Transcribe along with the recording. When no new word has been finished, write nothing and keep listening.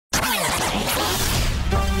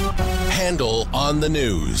Handel on the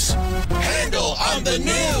news. Handel on the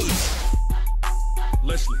news.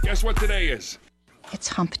 Leslie, guess what today is? It's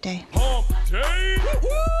hump day. Hump day.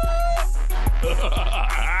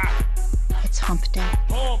 It's hump day.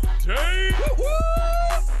 Hump day.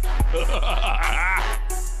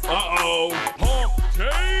 Uh-oh. Hump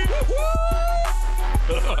day.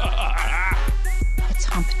 It's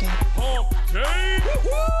hump day. Hump day.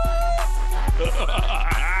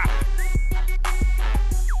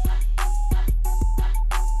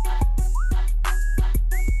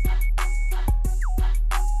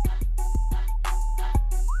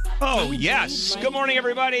 Oh, yes. Good morning,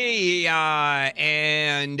 everybody.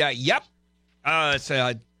 Yep. It's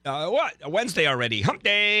what? A Wednesday already. Hump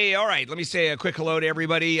day. All right. Let me say a quick hello to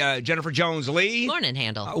everybody. Jennifer Jones-Lee. Morning,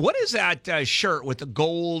 Handel. What is that shirt with the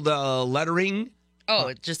gold lettering? Oh,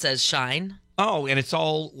 it just says shine. Oh, and it's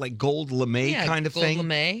all like gold lame kind of gold thing.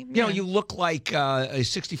 lame. You know, you look like a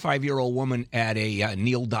 65-year-old woman at a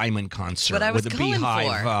Neil Diamond concert What I was with a going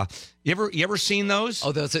beehive. You ever seen those?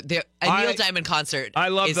 Oh, those are a Neil Diamond concert. I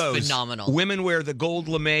love is those. Phenomenal. Women wear the gold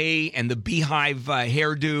lame and the beehive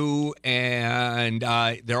hairdo, and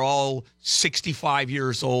they're all 65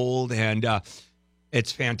 years old, and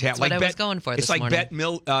it's fantastic. That's what I was going for this morning. It's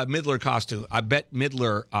like Bette Midler costume, a Bette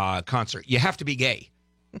Midler concert. You have to be gay.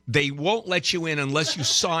 They won't let you in unless you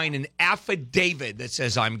sign an affidavit that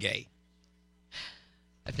says I'm gay.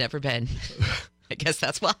 I've never been. I guess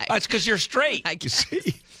that's why. That's because you're straight. I guess. You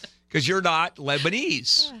see, because you're not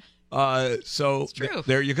Lebanese. So it's true.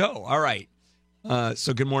 There you go. All right.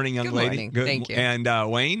 So good morning, young lady. Morning. Thank you. And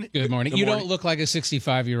Wayne. Good morning. You don't look like a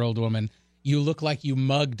 65-year-old woman. You look like you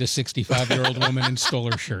mugged a 65-year-old woman and stole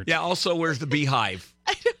her shirt. Yeah. Also, where's the beehive?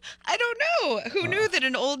 I don't know. Who knew that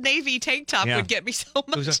an Old Navy tank top would get me so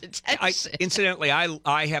much attention? Incidentally,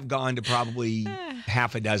 I have gone to probably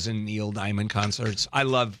half a dozen Neil Diamond concerts. I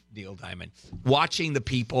love Neil Diamond. Watching the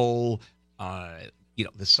people,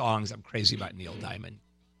 the songs. I'm crazy about Neil Diamond.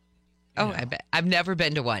 Oh, I bet. I've never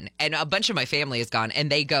been to one. And a bunch of my family has gone, and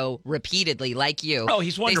they go repeatedly, like you. Oh,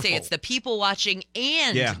 he's wonderful. They say it's the people watching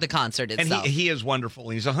and the concert itself. And he is wonderful.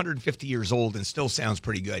 He's 150 years old and still sounds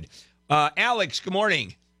pretty good. Alex, good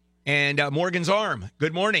morning. And Morgan's Arm,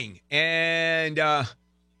 good morning. And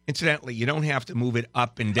incidentally, you don't have to move it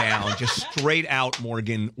up and down. Just straight out,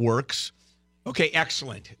 Morgan works. Okay,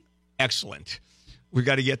 excellent. We've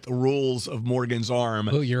got to get the rules of Morgan's Arm.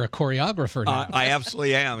 Oh, you're a choreographer now. I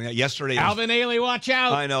absolutely am. Yesterday, Alvin Ailey, watch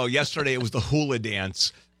out. I know. Yesterday, it was the hula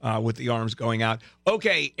dance with the arms going out.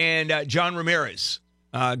 Okay, and John Ramirez,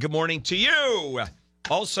 good morning to you.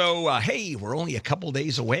 Also, hey, we're only a couple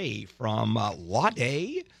days away from Law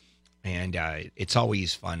Day, and it's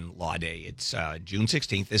always fun, Law Day. It's June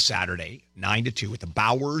 16th, this Saturday, 9 to 2 at the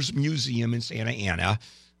Bowers Museum in Santa Ana.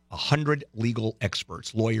 100 legal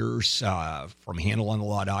experts, lawyers from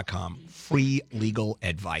handelonthelaw.com, free legal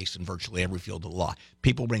advice in virtually every field of the law.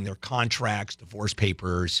 People bring their contracts, divorce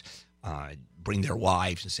papers, bring their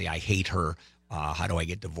wives and say, I hate her. How do I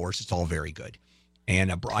get divorced? It's all very good.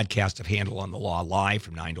 And a broadcast of Handel on the Law live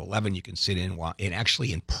from 9 to 11. You can sit in and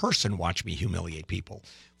actually in person watch me humiliate people.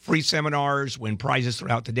 Free seminars, win prizes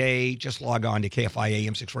throughout the day. Just log on to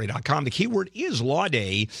KFIAM640.com. The keyword is Law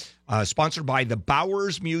Day, sponsored by the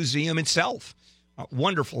Bowers Museum itself. A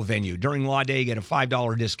wonderful venue. During Law Day, get a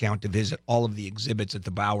 $5 discount to visit all of the exhibits at the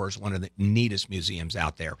Bowers, one of the neatest museums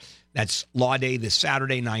out there. That's Law Day this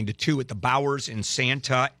Saturday, 9 to 2 at the Bowers in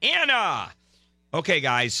Santa Ana. Okay,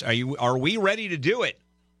 guys, are we ready to do it?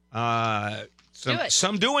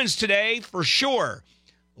 Some doings today for sure.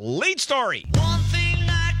 Lead story. One thing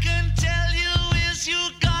I can tell you is you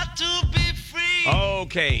got to be free.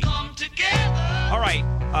 Okay. Come together. All right.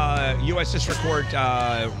 U.S. District Court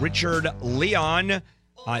Richard Leon,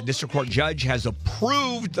 District Court judge, has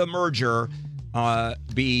approved the merger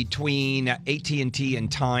between AT&T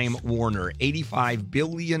and Time Warner, $85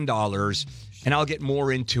 billion. And I'll get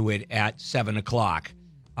more into it at 7 o'clock.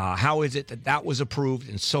 How is it that was approved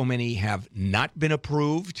and so many have not been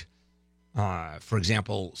approved? For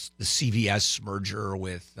example, the CVS merger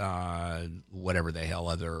with whatever the hell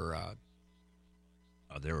other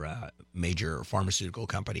major pharmaceutical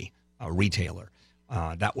company, retailer.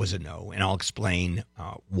 That was a no. And I'll explain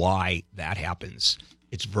why that happens.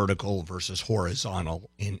 It's vertical versus horizontal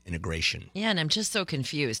integration. Yeah, and I'm just so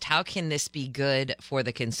confused. How can this be good for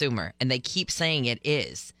the consumer? And they keep saying it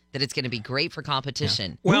is, that it's going to be great for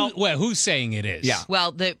competition. Yeah. Well, who's saying it is? Yeah.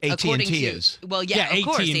 Well, AT&T is. Well, yeah, of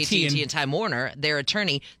course, AT&T and Time Warner, their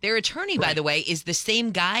attorney, right. by the way, is the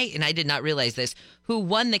same guy, and I did not realize this, who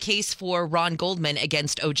won the case for Ron Goldman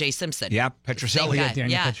against O.J. Simpson. Yeah, Petroselli. Same guy.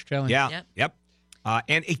 Daniel Petroselli. Yeah, yep.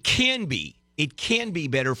 And it can be it can be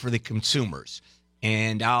better for the consumers.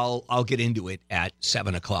 And I'll get into it at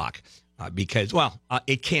 7 o'clock because,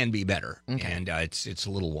 it can be better. Okay. And it's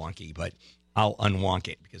a little wonky, but I'll unwonk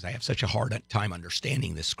it because I have such a hard time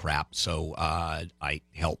understanding this crap. So I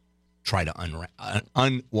help try to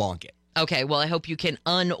unwonk it. Okay, well, I hope you can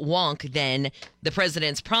unwonk then the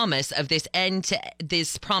president's promise of this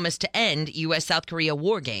promise to end U.S.-South Korea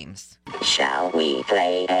war games. Shall we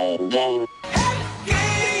play a game?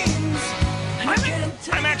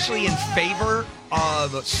 I'm actually in favor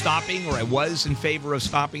of stopping, or I was in favor of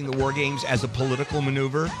stopping the war games as a political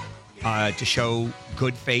maneuver to show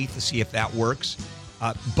good faith to see if that works.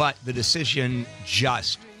 But the decision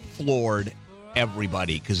just floored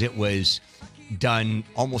everybody because it was done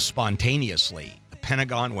almost spontaneously. The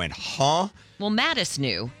Pentagon went, huh? Well, Mattis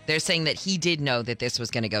knew. They're saying that he did know that this was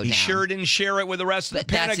going to go down. He sure didn't share it with the rest of the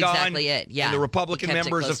Pentagon. That's exactly it, yeah. And the Republican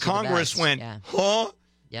members of Congress went, huh?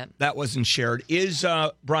 Yep. That wasn't shared. Is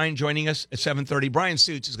Brian joining us at 7:30? Brian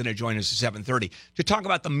Suits is going to join us at 7:30 to talk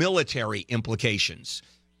about the military implications,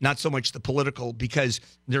 not so much the political, because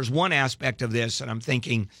there's one aspect of this, and I'm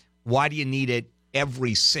thinking, why do you need it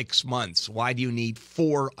every 6 months? Why do you need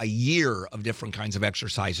 4 a year of different kinds of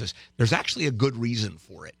exercises? There's actually a good reason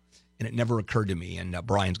for it, and it never occurred to me, and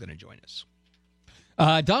Brian's going to join us.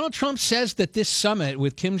 Donald Trump says that this summit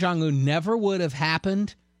with Kim Jong-un never would have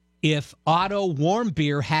happened if Otto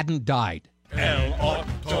Warmbier hadn't died. El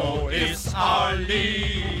Otto is our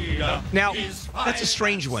leader. Now, that's a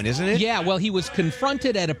strange one, isn't it? Yeah, well, he was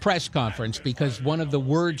confronted at a press conference because one of the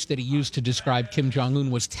words that he used to describe Kim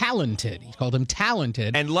Jong-un was talented. He called him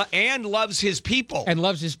talented. And loves his people. And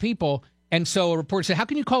loves his people. And so a reporter said, how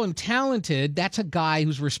can you call him talented? That's a guy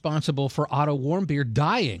who's responsible for Otto Warmbier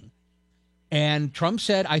dying. And Trump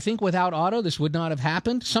said, I think without Otto, this would not have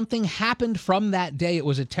happened. Something happened from that day. It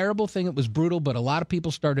was a terrible thing. It was brutal, but a lot of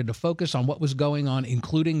people started to focus on what was going on,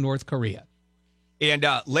 including North Korea. And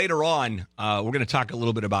later on, we're going to talk a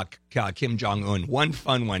little bit about Kim Jong-un. One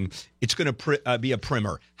fun one. It's going to be a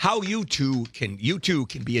primer. How you two can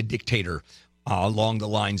be a dictator along the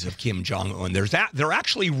lines of Kim Jong-un. There are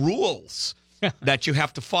actually rules that you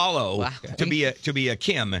have to follow to be a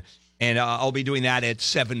Kim, and I'll be doing that at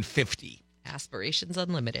 7:50. Aspirations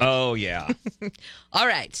unlimited. Oh, yeah. All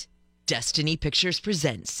right. Destiny Pictures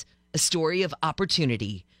presents a story of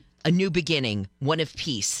opportunity, a new beginning, one of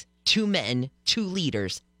peace, 2 men, 2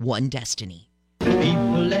 leaders, 1 destiny.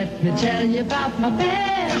 Let me tell you about my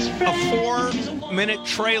best friend. A 4-minute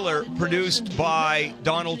trailer produced by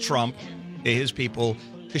Donald Trump, his people,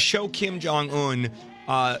 to show Kim Jong-un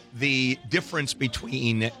the difference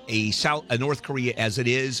between a North Korea as it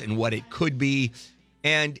is and what it could be.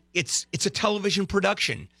 And it's a television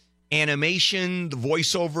production. Animation, the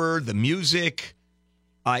voiceover, the music.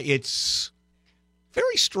 It's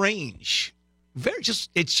very strange.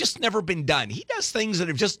 It's just never been done. He does things that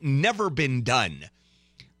have just never been done.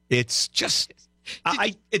 It's just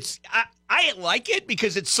I like it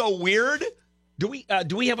because it's so weird. Do we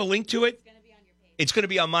have a link to it? It's going to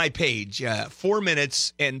be on my page. 4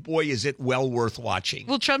 minutes, and boy, is it well worth watching.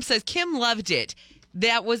 Well, Trump says Kim loved it.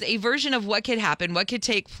 That was a version of what could happen, what could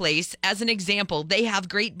take place. As an example, they have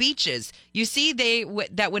great beaches. You see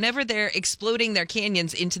that whenever they're exploding their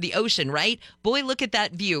canyons into the ocean, right? Boy, look at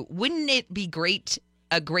that view. Wouldn't it be great?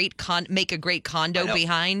 Make a great condo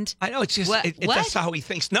behind? I know, it's just that's how he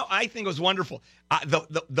thinks. No, I think it was wonderful.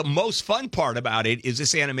 The most fun part about it is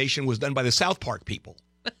this animation was done by the South Park people.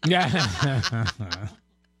 Yeah.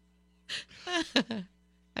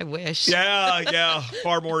 I wish. Yeah,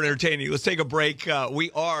 far more entertaining. Let's take a break.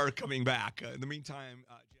 We are coming back. In the meantime,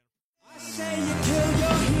 I say you kill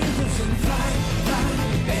your heroes and fight,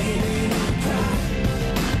 baby, don't cry.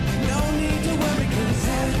 No need to worry, 'cause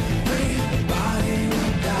everybody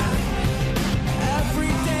will die.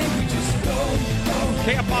 Every day we just go.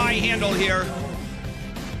 KFI Handel here.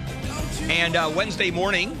 And Wednesday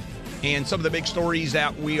morning, and some of the big stories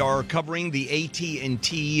that we are covering, the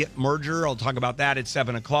AT&T merger. I'll talk about that at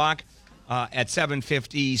 7 o'clock. At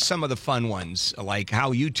 7:50, some of the fun ones, like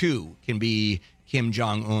how you too can be Kim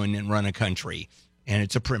Jong-un and run a country. And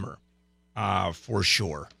it's a primer for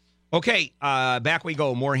sure. Okay, back we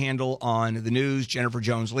go. More Handel on the news. Jennifer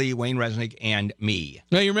Jones-Lee, Wayne Resnick, and me.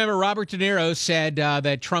 Now, you remember Robert De Niro said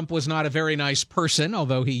that Trump was not a very nice person,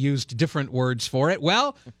 although he used different words for it.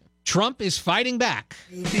 Well, Trump is fighting back.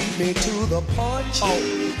 You beat me to the punch. Oh,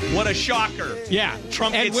 what a shocker. Yeah.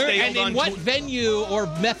 Trump and gets nailed in on what venue or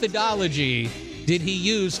methodology did he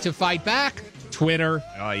use to fight back? Twitter.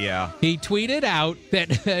 Oh, yeah. He tweeted out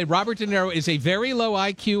that Robert De Niro is a very low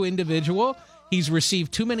IQ individual. He's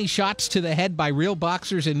received too many shots to the head by real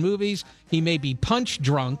boxers in movies. He may be punch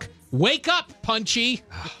drunk. Wake up, Punchy.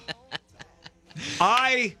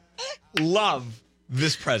 I love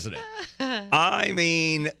this president. I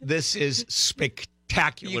mean, this is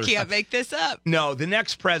spectacular. You can't make this up. No, the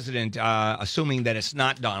next president, assuming that it's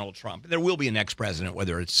not Donald Trump, there will be a next president,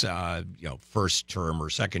 whether it's first term or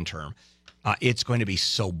second term. It's going to be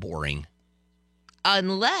so boring.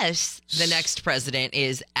 Unless the next president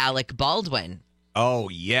is Alec Baldwin. Oh,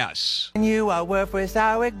 yes. You are worthless,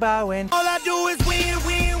 Alec Baldwin. All I do is win,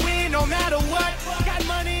 win, win, no matter what. Got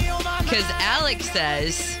money on my mind. Because Alec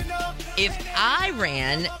says, if I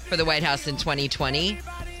ran for the White House in 2020,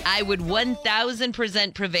 I would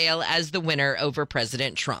 1,000% prevail as the winner over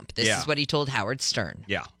President Trump. This is what he told Howard Stern.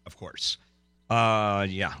 Yeah, of course.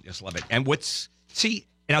 Just love it. And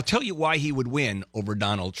and I'll tell you why he would win over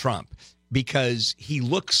Donald Trump. Because he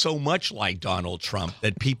looks so much like Donald Trump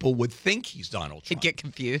that people would think he's Donald Trump. He'd get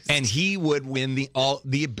confused. And he would win the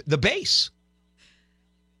base.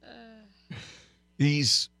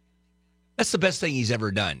 That's the best thing he's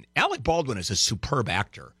ever done. Alec Baldwin is a superb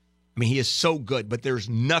actor. I mean, he is so good, but there's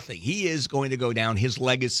nothing. He is going to go down. His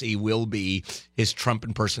legacy will be his Trump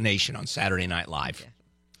impersonation on Saturday Night Live.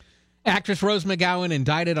 Yeah. Actress Rose McGowan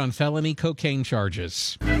indicted on felony cocaine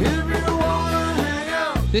charges.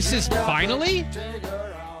 This is finally?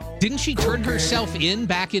 Didn't she turn herself in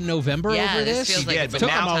back in November over this? Feels like it took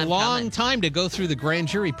them a long time to go through the grand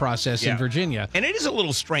jury process in Virginia. And it is a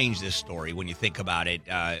little strange, this story, when you think about it.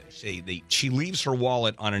 She leaves her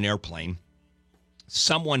wallet on an airplane.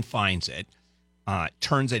 Someone finds it,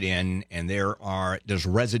 turns it in, and there's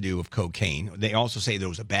residue of cocaine. They also say there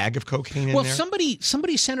was a bag of cocaine in there. Well,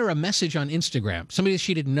 somebody sent her a message on Instagram, somebody that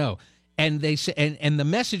she didn't know. And they said, and the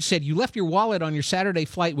message said, you left your wallet on your Saturday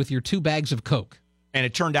flight with your 2 bags of Coke. And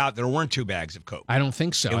it turned out there weren't 2 bags of Coke. I don't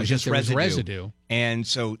think so. It was just residue. And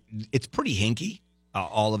so it's pretty hinky,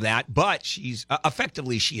 all of that. But she's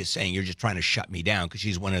effectively, she is saying, you're just trying to shut me down because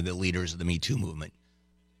she's one of the leaders of the Me Too movement.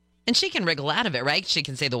 And she can wriggle out of it, right? She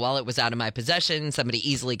can say the wallet was out of my possession. Somebody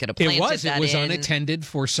easily could have planted that It was in. unattended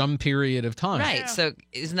for some period of time. Right. So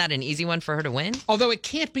isn't that an easy one for her to win? Although it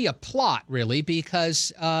can't be a plot, really,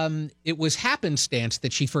 because it was happenstance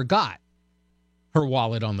that she forgot her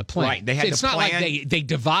wallet on the plane. Right. It's not like they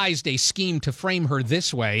devised a scheme to frame her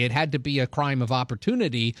this way. It had to be a crime of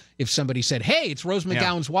opportunity if somebody said, hey, it's Rose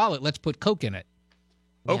McGowan's wallet. Let's put Coke in it.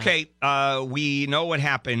 Okay, we know what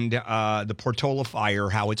happened, the Portola fire,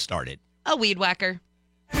 how it started. A weed whacker.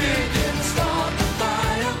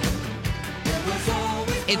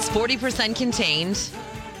 It's 40% contained,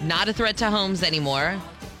 not a threat to homes anymore.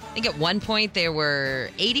 I think at one point there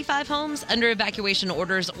were 85 homes under evacuation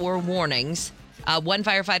orders or warnings. One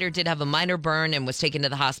firefighter did have a minor burn and was taken to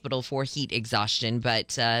the hospital for heat exhaustion,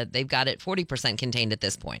 but they've got it 40% contained at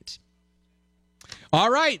this point. All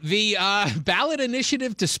right, the ballot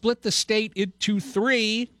initiative to split the state into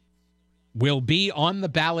 3 will be on the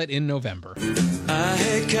ballot in November. I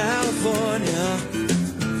hate California.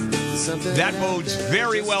 That bodes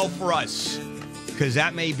very well for us because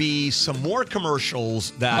that may be some more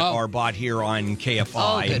commercials that are bought here on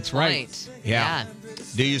KFI. Oh, that's right. Yeah.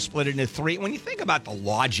 Do you split it into 3? When you think about the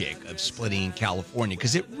logic of splitting California,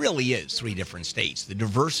 because it really is 3 different states, the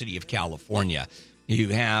diversity of California, you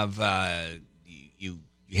have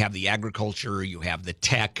you have the agriculture, you have the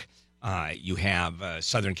tech, you have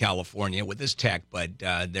Southern California with this tech, but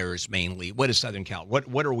there's mainly, what is Southern Cal?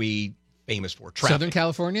 What are we famous for? Traffic. Southern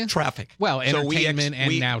California? Traffic. Well, entertainment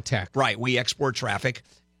and now tech. Right. We export traffic,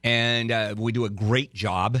 and we do a great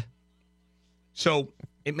job. So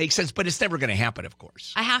it makes sense, but it's never going to happen, of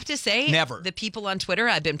course. I have to say, never. The people on Twitter,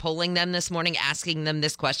 I've been polling them this morning, asking them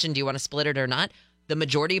this question, do you want to split it or not? The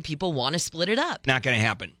majority of people want to split it up. Not going to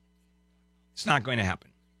happen. It's not going to happen.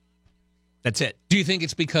 That's it. Do you think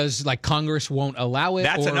it's because, like, Congress won't allow it?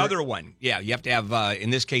 That's another one. Yeah, you have to have, in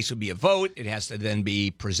this case, it would be a vote. It has to then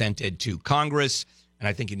be presented to Congress, and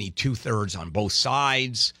I think you need 2/3 on both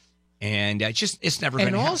sides, and it's never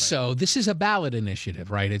going to happen. And also, this is a ballot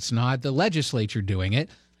initiative, right? It's not the legislature doing it.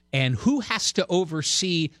 And who has to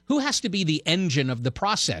oversee, who has to be the engine of the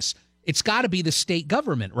process? It's got to be the state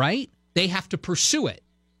government, right? They have to pursue it.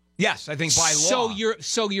 Yes, I think by law.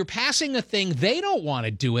 So you're passing a thing. They don't want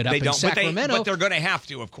to do it up in Sacramento. But they're going to have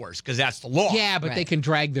to, of course, because that's the law. Yeah, but they can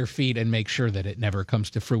drag their feet and make sure that it never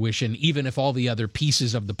comes to fruition, even if all the other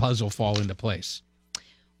pieces of the puzzle fall into place.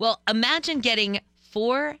 Well, imagine getting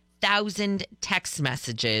 4,000 text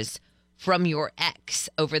messages from your ex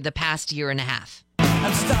over the past year and a half.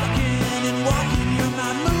 I'm stalking and walking, you're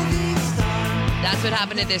my movie star. That's what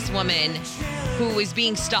happened to this woman who was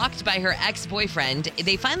being stalked by her ex-boyfriend.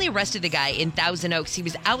 They finally arrested the guy in Thousand Oaks. He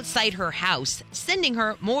was outside her house, sending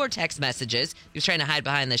her more text messages. He was trying to hide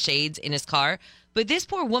behind the shades in his car. But this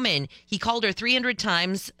poor woman, he called her 300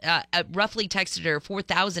 times, roughly texted her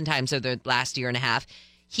 4,000 times over the last year and a half.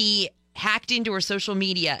 He hacked into her social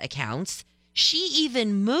media accounts. She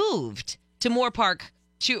even moved to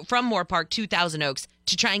from Moore Park to Thousand Oaks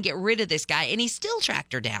to try and get rid of this guy, and he still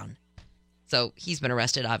tracked her down. So he's been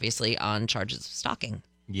arrested, obviously, on charges of stalking.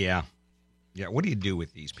 Yeah. Yeah, what do you do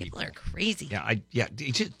with these people? People are crazy. Yeah,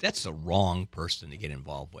 that's the wrong person to get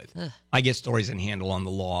involved with. Ugh. I get stories in Handel on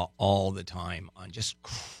the Law all the time on just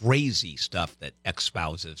crazy stuff that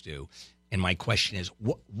ex-spouses do. And my question is,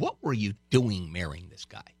 what were you doing marrying this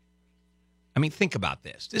guy? I mean, think about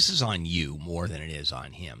this. This is on you more than it is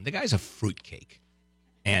on him. The guy's a fruitcake.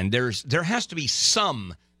 And there have to be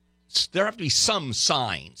some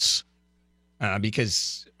signs.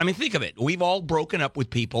 Because, I mean, think of it. We've all broken up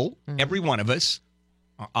with people, every one of us.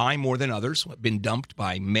 I more than others. I've been dumped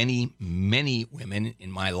by many, many women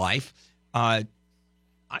in my life. I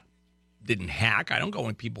didn't hack. I don't go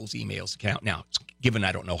in people's emails account. Now, given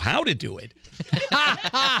I don't know how to do it.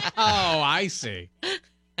 Oh, I see.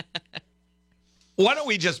 Why don't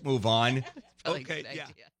we just move on? Okay, yeah.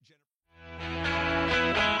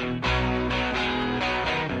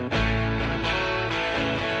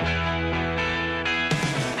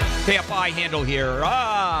 KFI Handel here.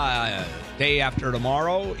 Day after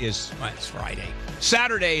tomorrow it's Friday.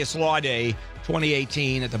 Saturday is Law Day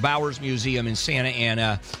 2018 at the Bowers Museum in Santa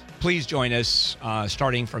Ana. Please join us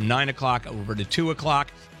starting from 9 o'clock over to 2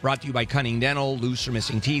 o'clock. Brought to you by Cunning Dental. Loose or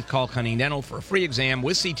missing teeth, call Cunning Dental for a free exam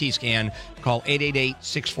with CT scan. Call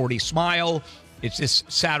 888-640-SMILE. It's this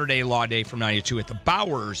Saturday, Law Day from 9 to 2 at the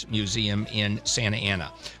Bowers Museum in Santa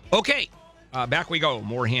Ana. Okay. Back we go.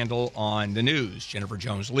 More Handel on the news. Jennifer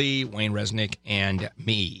Jones-Lee, Wayne Resnick, and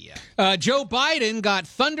me. Joe Biden got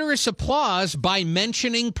thunderous applause by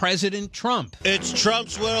mentioning President Trump. It's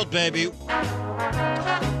Trump's world, baby.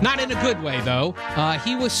 Not in a good way, though.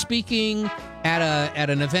 He was speaking at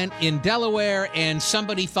an event in Delaware, and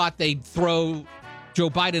somebody thought they'd throw Joe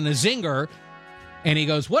Biden a zinger. And he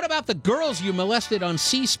goes, what about the girls you molested on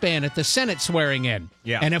C-SPAN at the Senate swearing in?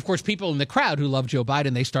 Yeah. And, of course, people in the crowd who love Joe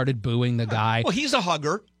Biden, they started booing the guy. Well, he's a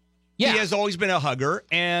hugger. Yeah. He has always been a hugger.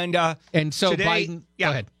 And so today, Biden... Yeah,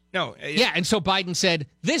 go ahead. No. Yeah, and so Biden said,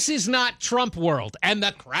 this is not Trump world. And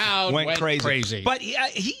the crowd went crazy. But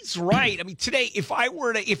he's right. I mean, today, if I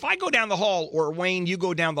go down the hall, or Wayne, you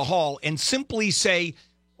go down the hall, and simply say,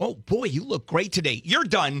 oh, boy, you look great today, you're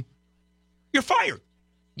done. You're fired.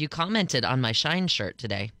 You commented on my Shine shirt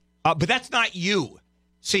today. But that's not you.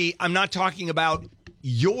 See, I'm not talking about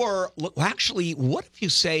your look. Well, actually, what if you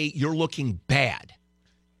say you're looking bad,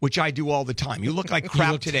 which I do all the time? You look like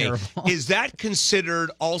crap today. Terrible. Is that considered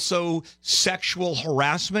also sexual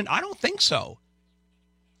harassment? I don't think so.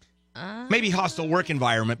 Maybe hostile work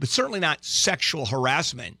environment, but certainly not sexual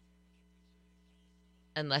harassment.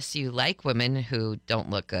 Unless you like women who don't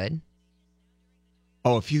look good.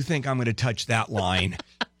 Oh, if you think I'm going to touch that line.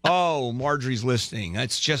 Oh, Marjorie's listening.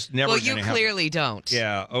 That's just never going to happen. Well, you clearly don't.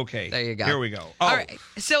 Yeah, okay. There you go. Here we go. Oh. All right.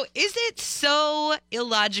 So is it so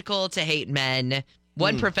illogical to hate men?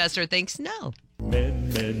 One professor thinks no.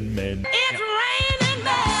 Men. It's raining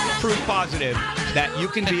men. Proof positive that you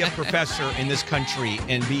can be a professor in this country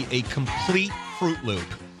and be a complete Fruit Loop.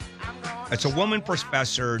 It's a woman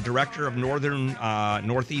professor, director of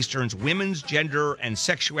Northeastern's Women's Gender and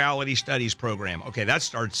Sexuality Studies program. Okay, that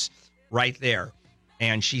starts right there.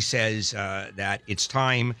 And she says that it's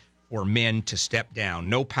time for men to step down.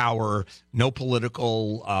 No power, no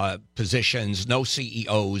political positions, no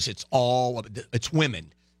CEOs. It's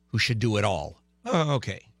women who should do it all. Oh,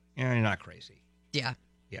 okay. Yeah, you're not crazy. Yeah.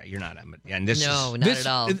 Yeah, you're not. And not at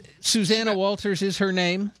all. Susanna Walters is her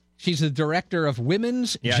name. She's the director of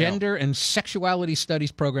Women's Gender and Sexuality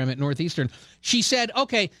Studies program at Northeastern. She said,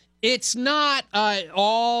 okay, it's not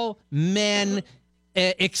all men,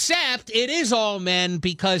 except it is all men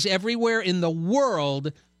because everywhere in the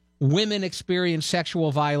world, women experience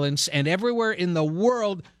sexual violence, and everywhere in the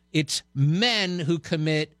world, it's men who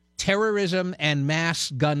commit terrorism and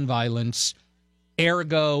mass gun violence.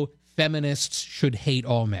 Ergo, feminists should hate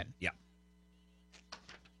all men. Yeah.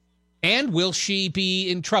 And will she be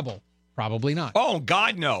in trouble? Probably not. Oh,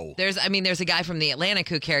 God, no. There's a guy from The Atlantic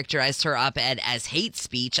who characterized her op-ed as hate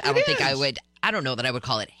speech. I don't know that I would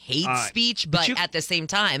call it hate speech, but at the same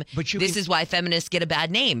time, this is why feminists get a bad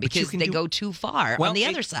name, because they go too far on the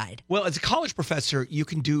other side. Well, as a college professor, you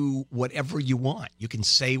can do whatever you want. You can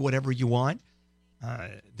say whatever you want.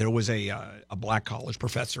 There was a black college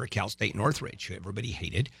professor at Cal State Northridge who everybody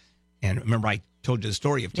hated. And remember, I told you the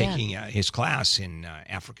story of taking his class in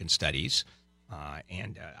African studies.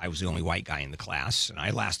 And I was the only white guy in the class. And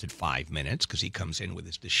I lasted 5 minutes because he comes in with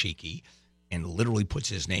his dashiki and literally puts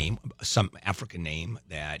his name, some African name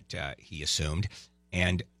that he assumed,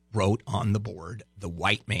 and wrote on the board, "The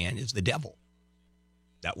white man is the devil."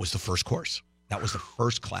 That was the first course. That was the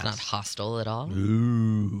first class. It's not hostile at all.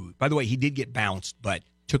 Ooh. By the way, he did get bounced, but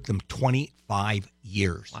took them 25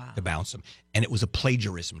 years to bounce him. And it was a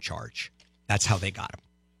plagiarism charge. That's how they got him.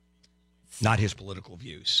 Not his political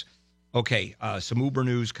views. Okay, some Uber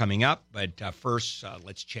news coming up, but first,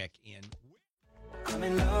 let's check in. I'm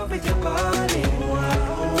in love with your body.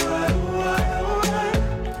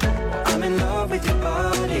 I'm in love with your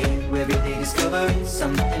body. Every day discovering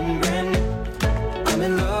something brand new. I'm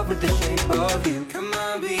in love with the shape of you. Come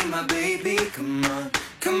on, be my baby. Come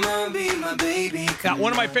on, be my baby. Now,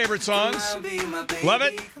 one of my favorite songs. Love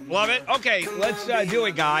it, love it. Okay, let's do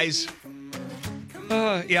it, guys.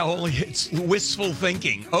 Only it's wistful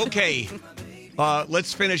thinking. Okay,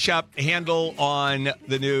 let's finish up Handel on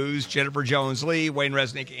the news. Jennifer Jones-Lee, Wayne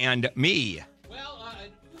Resnick, and me. How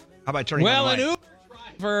about turning on the light? An Uber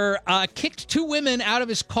driver kicked 2 women out of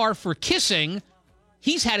his car for kissing.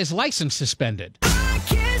 He's had his license suspended.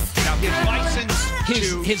 Now, his license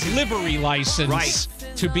his livery license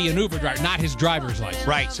to be an Uber driver, not his driver's license.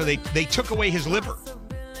 Right, so they took away his liver.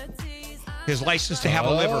 His license to have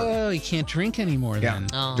a liver. Oh, he can't drink anymore then.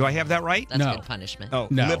 Oh, do I have that right? That's good punishment. Oh,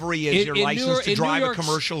 no. Livery is your license to drive a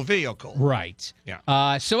commercial vehicle. Right.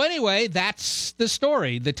 Yeah. So anyway, that's the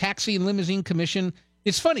story. The Taxi and Limousine Commission.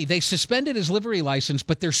 It's funny. They suspended his livery license,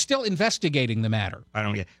 but they're still investigating the matter. I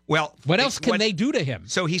don't get. Well, what else can they do to him?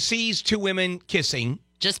 So he sees 2 women kissing.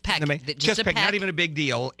 Just peck. Just peck. Not even a big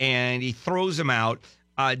deal. And he throws them out.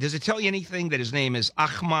 Does it tell you anything that his name is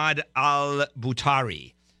Ahmad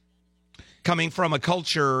al-Butari? Coming from a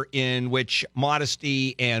culture in which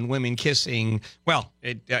modesty and women kissing,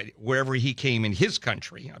 wherever he came in his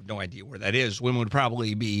country, I have no idea where that is, women would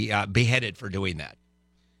probably be beheaded for doing that.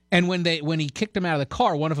 And when he kicked him out of the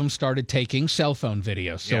car, one of them started taking cell phone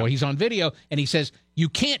video. So he's on video, and he says, "You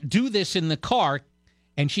can't do this in the car."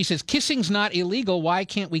 And she says, "Kissing's not illegal. Why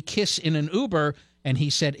can't we kiss in an Uber?" And he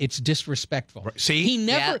said, "It's disrespectful." Right. See?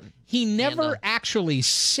 He never actually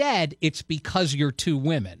said it's because you're 2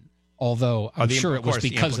 women. Although I'm sure it was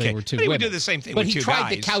because they were 2 women. But he would do the same thing but with 2 guys. But he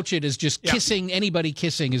tried to couch it as just kissing. Anybody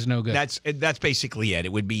kissing is no good. That's basically it.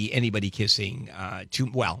 It would be anybody kissing 2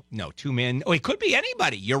 men. Oh, it could be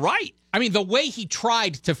anybody. You're right. I mean, the way he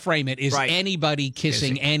tried to frame it is anybody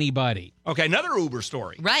kissing anybody. Okay, another Uber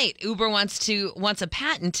story. Right. Uber wants a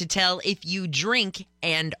patent to tell if you drink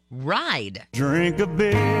and ride. Drink a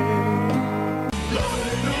beer.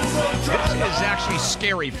 This is actually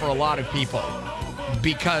scary for a lot of people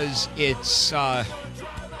because it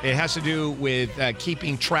has to do with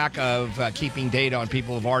keeping track of keeping data on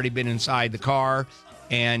people who've already been inside the car.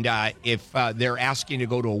 And if they're asking to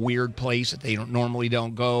go to a weird place that they normally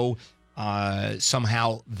don't go,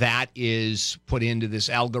 somehow that is put into this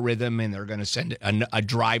algorithm, and they're going to send a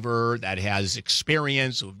driver that has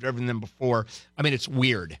experience, who've driven them before. I mean, it's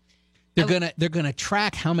weird. They're gonna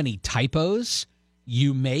track how many typos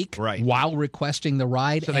you make while requesting the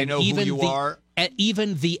ride, so they know who you are.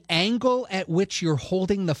 Even the angle at which you're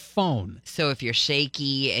holding the phone. So if you're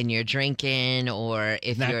shaky and you're drinking, or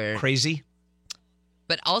if you're crazy.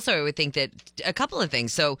 But also, I would think that a couple of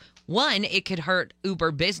things. So, one, it could hurt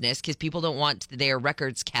Uber business because people don't want their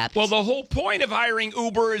records kept. Well, the whole point of hiring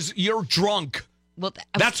Uber is you're drunk. Well,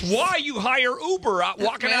 that's why you hire Uber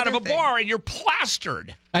walking out of a bar and you're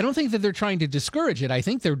plastered. I don't think that they're trying to discourage it. I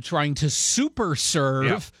think they're trying to super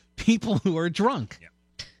serve people who are drunk. Yeah.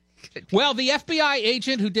 Well, the FBI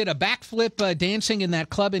agent who did a backflip dancing in that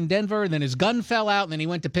club in Denver, and then his gun fell out, and then he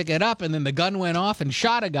went to pick it up, and then the gun went off and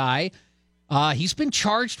shot a guy. He's been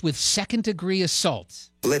charged with second-degree assault.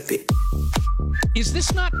 Flip it. Is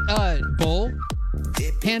this not bull,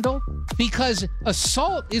 Handel? Because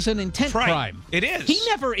assault is an intent crime. It is. He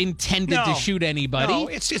never intended to shoot anybody. No,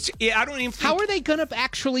 it's. I don't even. How are they going to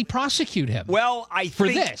actually prosecute him? Well, I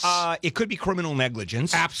think this, it could be criminal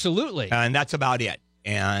negligence. Absolutely, and that's about it.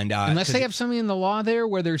 And unless they have something in the law there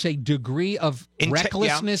where there's a degree of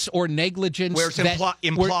recklessness or negligence, where it's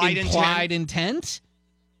implied intent.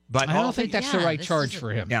 But I don't think that's the right charge for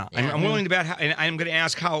him. Yeah, I'm willing to bet. And I'm going to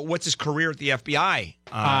ask what's his career at the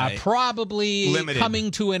FBI? Probably limited. Coming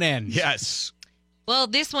to an end. Yes. Well,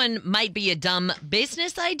 this one might be a dumb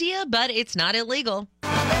business idea, but it's not illegal.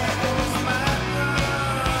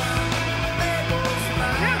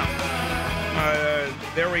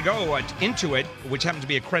 There we go. Intuit, which happens to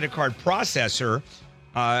be a credit card processor,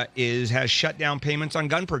 has shut down payments on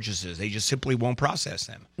gun purchases. They just simply won't process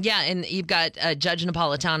them. Yeah, and you've got Judge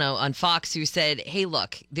Napolitano on Fox who said, hey,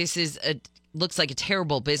 look, this looks like a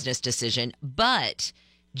terrible business decision, but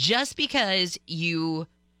just because you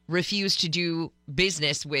refuse to do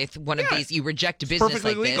business with one of these, you reject a business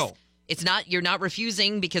like legal. This, it's not, you're not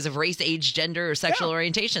refusing because of race, age, gender, or sexual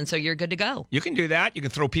orientation, so you're good to go. You can do that. You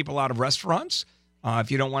can throw people out of restaurants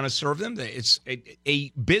if you don't want to serve them. It's a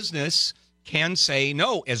business can say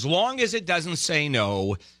no, as long as it doesn't say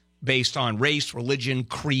no based on race, religion,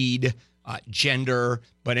 creed, gender,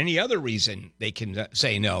 but any other reason they can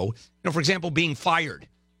say no. You know, for example, being fired.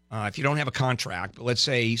 If you don't have a contract, but let's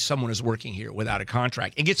say someone is working here without a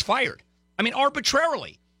contract and gets fired. I mean,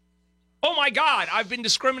 arbitrarily. Oh, my God, I've been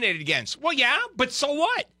discriminated against. Well, yeah, but so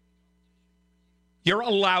what? You're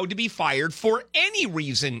allowed to be fired for any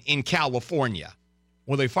reason in California.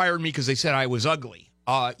 Well, they fired me because they said I was ugly.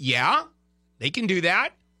 Yeah, they can do that,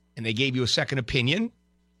 and they gave you a second opinion.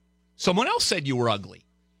 Someone else said you were ugly.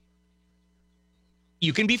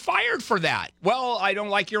 You can be fired for that. Well, I don't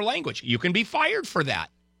like your language. You can be fired for that.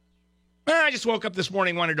 I just woke up this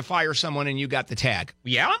morning, wanted to fire someone, and you got the tag.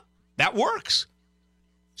 Yeah, that works.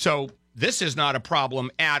 So this is not a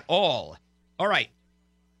problem at all. All right,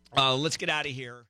 let's get out of here.